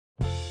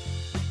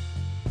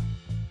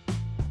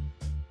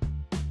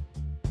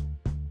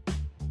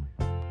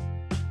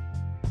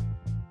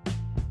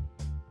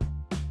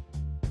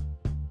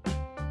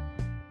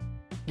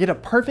Get a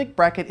perfect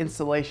bracket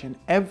installation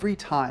every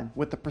time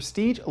with the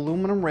Prestige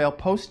aluminum rail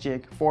post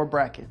jig for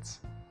brackets.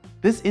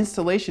 This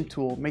installation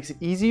tool makes it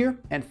easier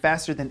and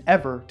faster than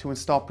ever to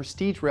install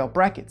Prestige rail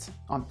brackets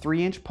on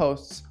 3-inch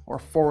posts or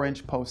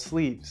 4-inch post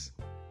sleeves.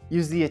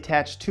 Use the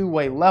attached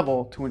two-way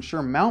level to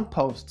ensure mount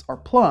posts are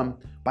plumb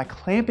by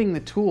clamping the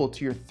tool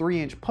to your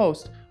 3-inch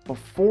post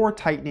before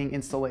tightening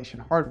installation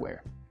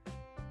hardware.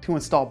 To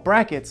install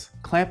brackets,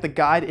 clamp the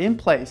guide in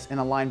place and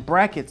align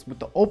brackets with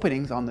the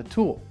openings on the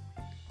tool.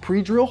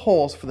 Pre-drill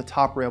holes for the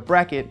top rail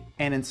bracket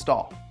and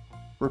install.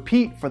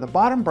 Repeat for the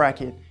bottom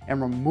bracket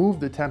and remove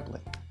the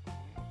template.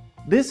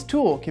 This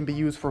tool can be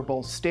used for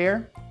both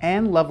stair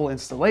and level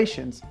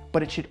installations,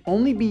 but it should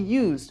only be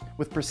used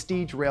with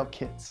Prestige rail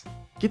kits.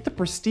 Get the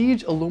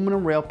Prestige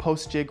aluminum rail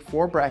post jig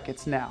for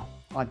brackets now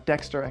on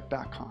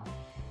DecksDirect.com.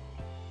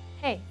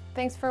 Hey,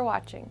 thanks for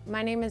watching.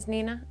 My name is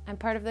Nina. I'm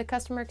part of the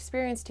customer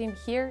experience team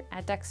here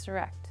at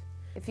DecksDirect.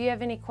 If you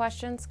have any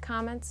questions,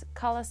 comments,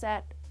 call us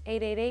at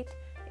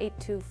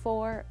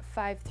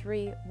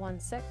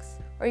 888-824-5316,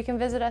 or you can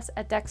visit us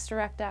at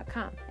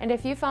DecksDirect.com. And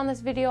if you found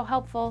this video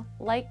helpful,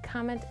 like,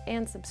 comment,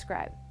 and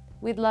subscribe.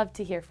 We'd love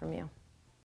to hear from you.